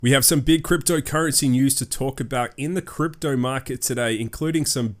We have some big cryptocurrency news to talk about in the crypto market today, including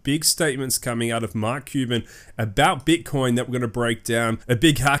some big statements coming out of Mark Cuban about Bitcoin that we're going to break down. A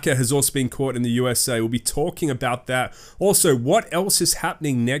big hacker has also been caught in the USA. We'll be talking about that. Also, what else is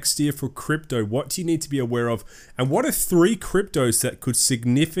happening next year for crypto? What do you need to be aware of? And what are 3 cryptos that could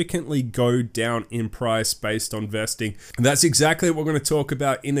significantly go down in price based on vesting? And that's exactly what we're going to talk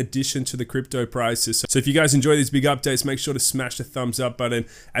about in addition to the crypto prices. So if you guys enjoy these big updates, make sure to smash the thumbs up button.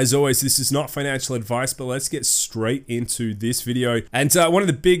 As always, this is not financial advice, but let's get straight into this video. And one of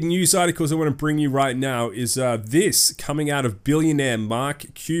the big news articles I want to bring you right now is this coming out of billionaire Mark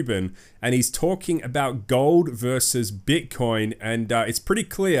Cuban. And he's talking about gold versus Bitcoin. And it's pretty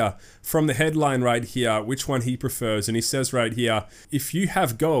clear from the headline right here which one he prefers. And he says right here, if you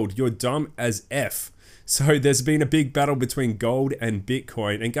have gold, you're dumb as F. So there's been a big battle between gold and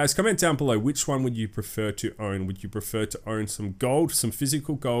Bitcoin. And guys, comment down below, which one would you prefer to own? Would you prefer to own some gold, some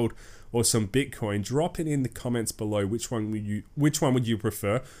physical gold, or some Bitcoin? Drop it in the comments below. Which one would you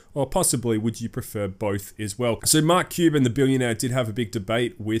prefer? Or possibly would you prefer both as well? So Mark Cuban, the billionaire, did have a big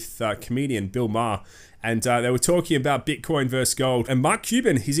debate with comedian Bill Maher. And they were talking about Bitcoin versus gold. And Mark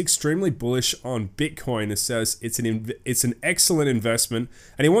Cuban, he's extremely bullish on Bitcoin. It says it's an excellent investment.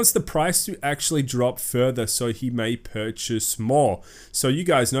 And he wants the price to actually drop further so he may purchase more. So you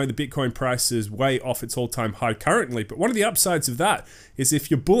guys know the Bitcoin price is way off its all-time high currently. But one of the upsides of that is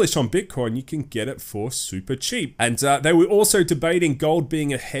if you're bullish on Bitcoin, you can get it for super cheap. And they were also debating gold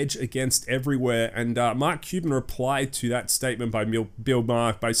being a hedge against everywhere. And Mark Cuban replied to that statement by Bill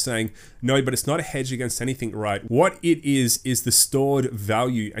Maher by saying, no, but it's not a hedge against anything, right? What it is the stored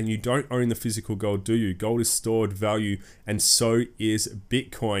value, and you don't own the physical gold, do you? Gold is stored value, and so is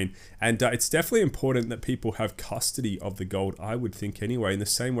Bitcoin. And it's definitely important that people have custody of the gold, I would think anyway, in the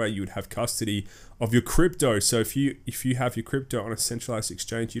same way you would have custody of your crypto. So if you have your crypto on a centralized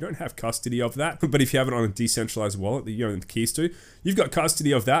exchange, you don't have custody of that. But if you have it on a decentralized wallet that you own the keys to, you've got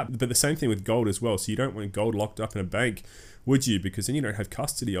custody of that. But the same thing with gold as well. So you don't want gold locked up in a bank, would you? Because then you don't have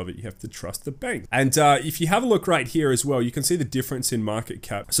custody of it. You have to trust the bank. And if you have a look right here as well, you can see the difference in market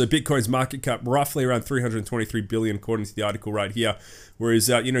cap. So Bitcoin's market cap roughly around 323 billion according to the article right here.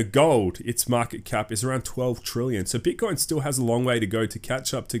 Whereas, gold, its market cap is around 12 trillion. So Bitcoin still has a long way to go to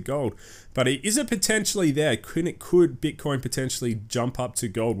catch up to gold. But is it potentially there? Could Bitcoin potentially jump up to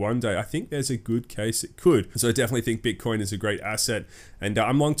gold one day? I think there's a good case it could. So I definitely think Bitcoin is a great asset. And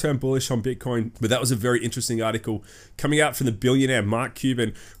I'm long-term bullish on Bitcoin. But that was a very interesting article coming out from the billionaire Mark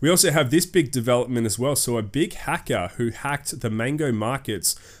Cuban. We also have this big development as well. So a big hacker who hacked the mango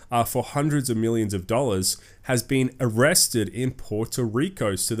markets for hundreds of millions of dollars has been arrested in Puerto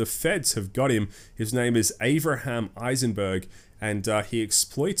Rico. So the feds have got him. His name is Abraham Eisenberg. And he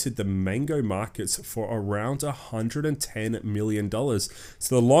exploited the mango markets for around $110 million.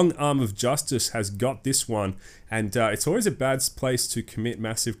 So the long arm of justice has got this one. And it's always a bad place to commit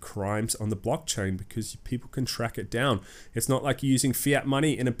massive crimes on the blockchain because people can track it down. It's not like you're using fiat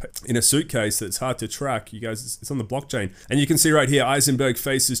money in a suitcase that's hard to track. You guys, it's on the blockchain. And you can see right here, Eisenberg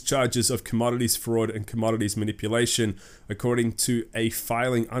faces charges of commodities fraud and commodities manipulation. According to a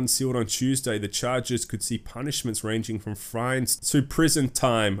filing unsealed on Tuesday, the charges could see punishments ranging from fines to prison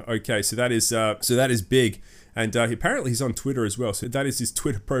time. Okay, so that is big. And apparently he's on Twitter as well. So that is his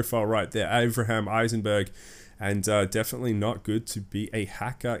Twitter profile right there, Abraham Eisenberg. And definitely not good to be a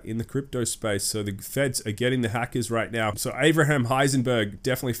hacker in the crypto space. So the feds are getting the hackers right now. So Abraham Heisenberg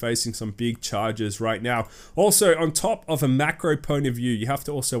definitely facing some big charges right now. Also, on top of a macro point of view, you have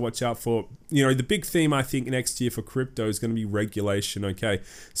to also watch out for, the big theme I think next year for crypto is going to be regulation, okay?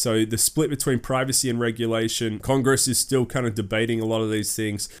 So the split between privacy and regulation, Congress is still kind of debating a lot of these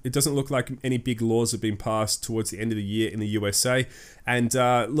things. It doesn't look like any big laws have been passed towards the end of the year in the USA. And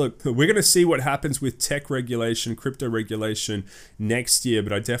look, we're going to see what happens with tech regulation, crypto regulation next year,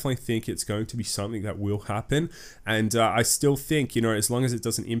 but I definitely think it's going to be something that will happen. And I still think, as long as it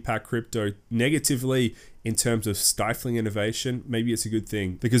doesn't impact crypto negatively in terms of stifling innovation, maybe it's a good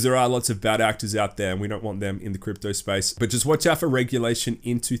thing because there are lots of bad actors out there and we don't want them in the crypto space. But just watch out for regulation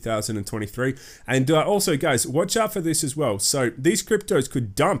in 2023. And also, guys, watch out for this as well. So these cryptos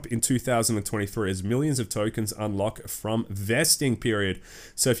could dump in 2023 as millions of tokens unlock from vesting period.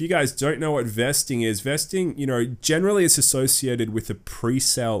 So if you guys don't know what vesting is, vesting, generally it's associated with the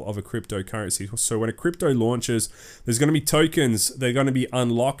pre-sale of a cryptocurrency. So when a crypto launches, there's going to be tokens, they're going to be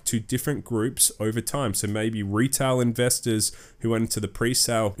unlocked to different groups over time. So maybe retail investors who went into the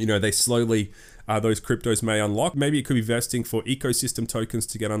pre-sale, they slowly those cryptos may unlock. Maybe it could be vesting for ecosystem tokens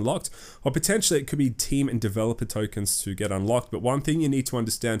to get unlocked, or potentially it could be team and developer tokens to get unlocked. But one thing you need to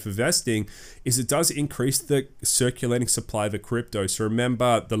understand for vesting is it does increase the circulating supply of a crypto. So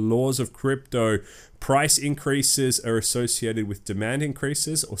remember, the laws of crypto: price increases are associated with demand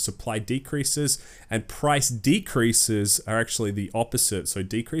increases or supply decreases, and price decreases are actually the opposite. So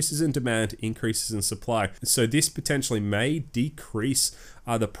decreases in demand, increases in supply. So this potentially may decrease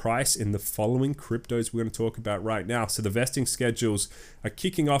the price in the following cryptos we're going to talk about right now. So the vesting schedules are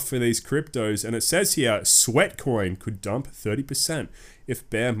kicking off for these cryptos, and it says here Sweatcoin could dump 30% if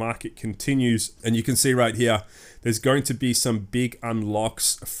bear market continues. And you can see right here, there's going to be some big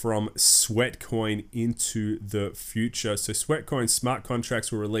unlocks from Sweatcoin into the future. So Sweatcoin smart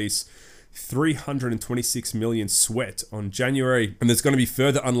contracts will release 326 million sweat on January, and there's going to be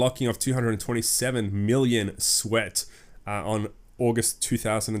further unlocking of 227 million sweat on August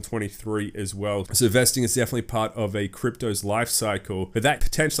 2023 as well. So vesting is definitely part of a crypto's life cycle, but that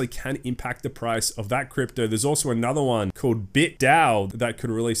potentially can impact the price of that crypto. There's also another one called BitDAO that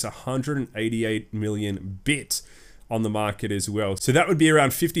could release 188 million bit on the market as well. So that would be around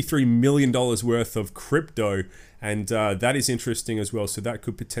 $53 million worth of crypto. And that is interesting as well. So that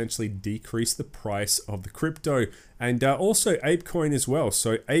could potentially decrease the price of the crypto. And also ApeCoin as well.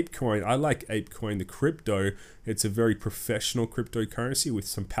 So ApeCoin, I like ApeCoin, the crypto. It's a very professional cryptocurrency with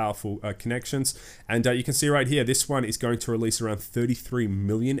some powerful connections. And you can see right here, this one is going to release around 33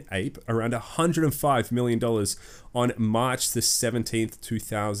 million ape, around $105 million on March the 17th,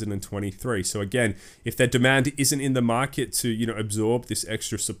 2023. So again, if their demand isn't in the market to, absorb this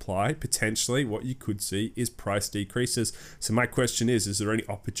extra supply, potentially what you could see is price decreases. So my question is there any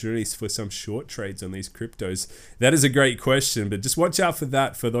opportunities for some short trades on these cryptos? That is a great question, but just watch out for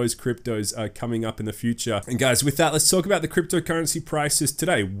that for those cryptos coming up in the future. And guys, with that, let's talk about the cryptocurrency prices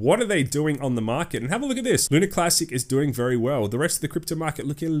today. What are they doing on the market? And have a look at this. Lunar Classic is doing very well. The rest of the crypto market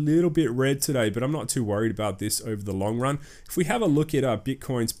looking a little bit red today, but I'm not too worried about this over the long run. If we have a look at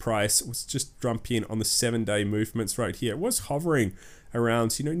Bitcoin's price, let's just jump in on the 7-day movements right here. It was hovering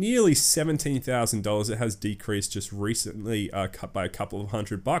around, nearly $17,000. It has decreased just recently cut by a couple of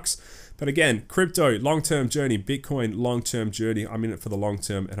 $100. But again, crypto, long-term journey, Bitcoin, long-term journey. I'm in it for the long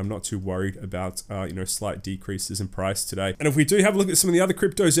term, and I'm not too worried about, slight decreases in price today. And if we do have a look at some of the other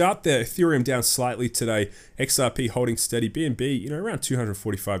cryptos out there, Ethereum down slightly today, XRP holding steady, BNB, around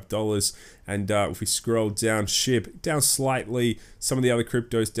 $245. And if we scroll down, SHIB down slightly, some of the other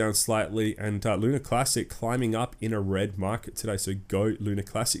cryptos down slightly, and Lunar Classic climbing up in a red market today. So go Lunar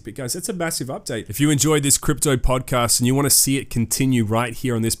Classic. But guys, that's a massive update. If you enjoyed this crypto podcast and you want to see it continue right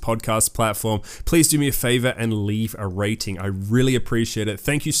here on this podcast platform, please do me a favor and leave a rating. I really appreciate it.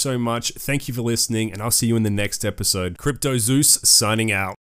 Thank you so much. Thank you for listening, and I'll see you in the next episode. Crypto Zeus signing out.